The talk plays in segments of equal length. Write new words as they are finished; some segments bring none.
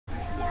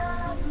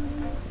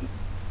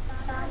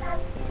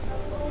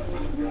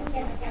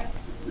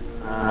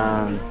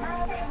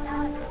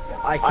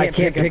I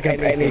can't pick up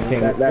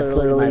anything. That's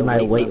literally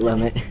my weight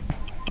limit.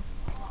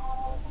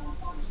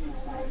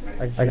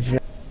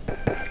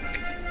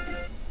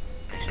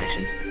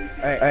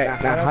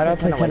 Alright, now how do I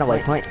place on a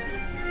waypoint?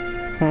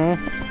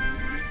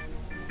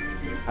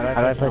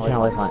 How do I place on a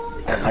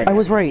waypoint? I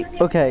was right.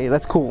 Okay,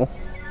 that's cool.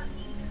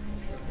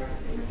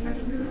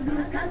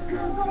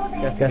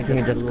 Guessing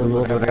you just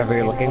Googled whatever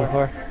you're looking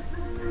for.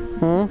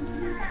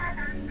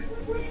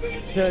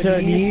 So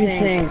do you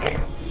think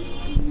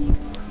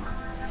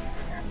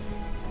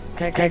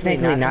technically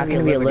not going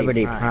to be a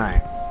Liberty Prime?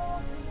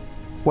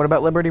 What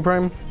about Liberty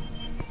Prime?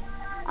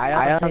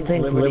 I don't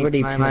think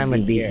Liberty Prime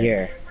would be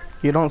here.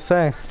 You don't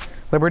say.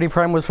 Liberty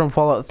Prime was from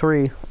Fallout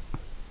 3.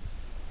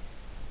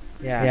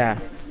 Yeah.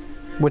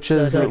 Which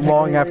is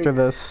long after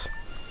this.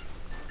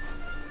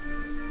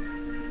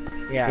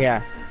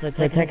 Yeah. So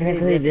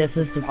technically this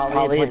is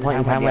probably the point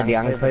in time where the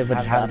Enclave would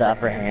have the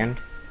upper hand.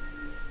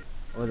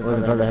 Or the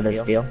Brotherhood of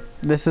Steel.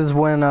 This is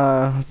when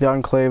the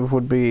Enclave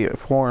would be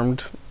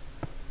formed.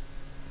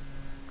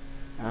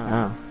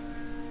 Oh.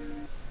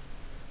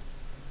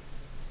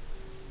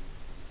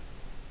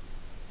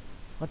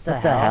 What the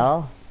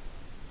hell?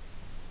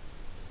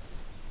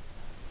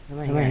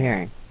 What am I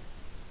hearing?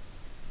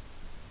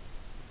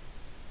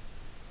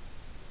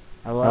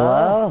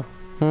 Hello?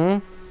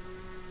 The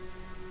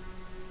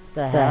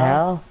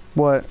hell?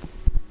 What?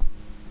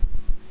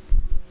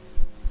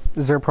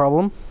 Is there a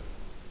problem?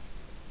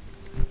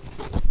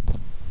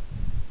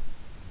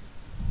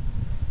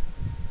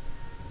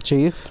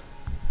 Chief?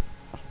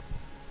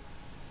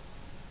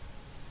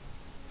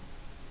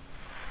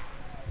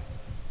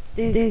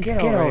 Dude,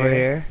 get over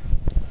here.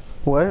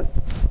 What?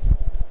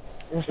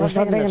 There's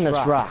something in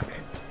this rock.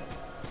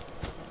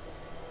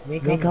 Me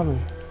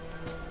coming.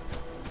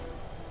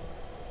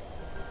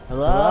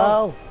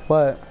 Hello?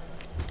 What?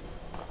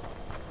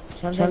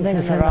 Something's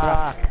in the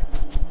rock.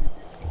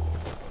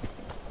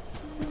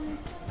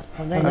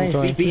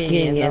 Something's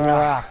speaking in the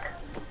rock.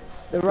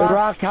 The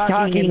rock's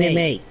talking to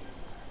me.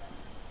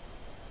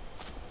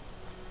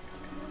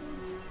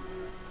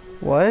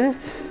 What?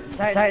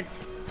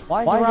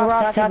 Why is the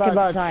rock talking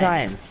about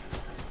science?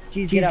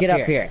 Jeez, get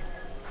up here.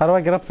 How do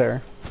I get up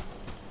there?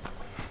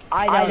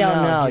 I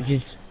don't know.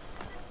 Just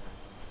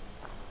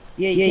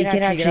yeah, you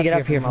can actually get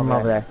up here from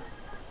over there.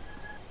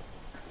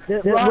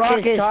 The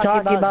rock is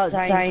talking about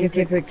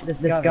scientific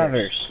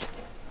discoveries.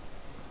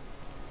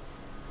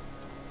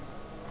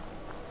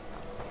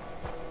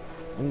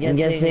 I'm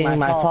guessing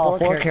my Fallout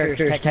 4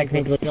 character is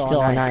technically still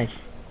on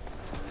ice.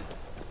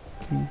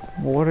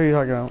 What are you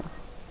talking about?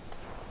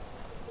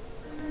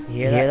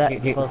 You hear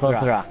that? Get close to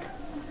the rock.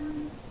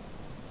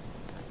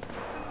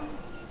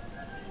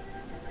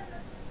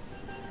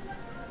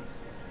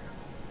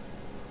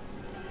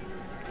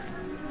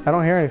 I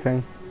don't hear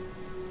anything.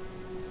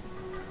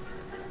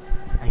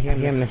 I hear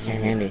Mr.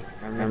 Handy.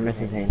 Or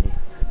Mrs. Handy.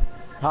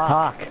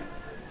 Talk.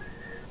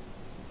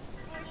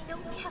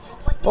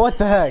 What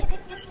the heck?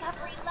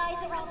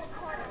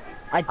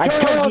 I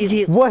told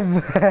you. What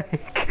the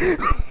heck?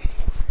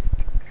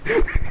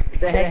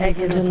 The heck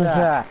is in the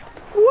truck?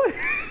 What?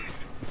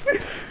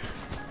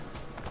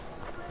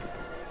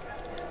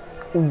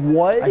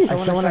 What? I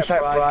still want to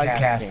start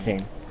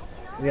broadcasting.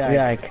 Yeah,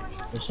 like,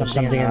 there's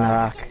something in the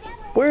rock.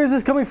 Where is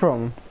this coming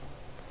from?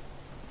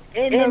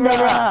 In the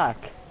rock!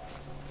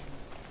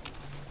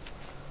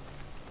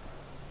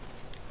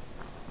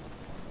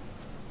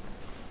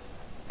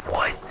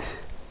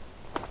 What?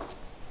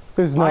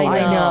 There's no way.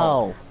 I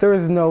know. There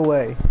is no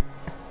way.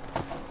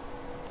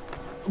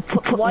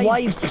 Why are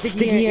you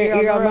sticking your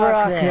ear on the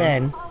rock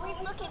then? Always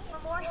looking for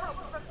more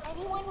help from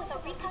anyone with a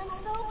recon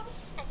scope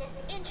and an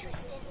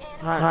interest in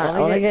animals. I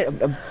want to get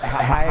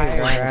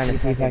higher ground and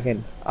see if I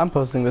can. I'm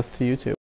posting this to YouTube.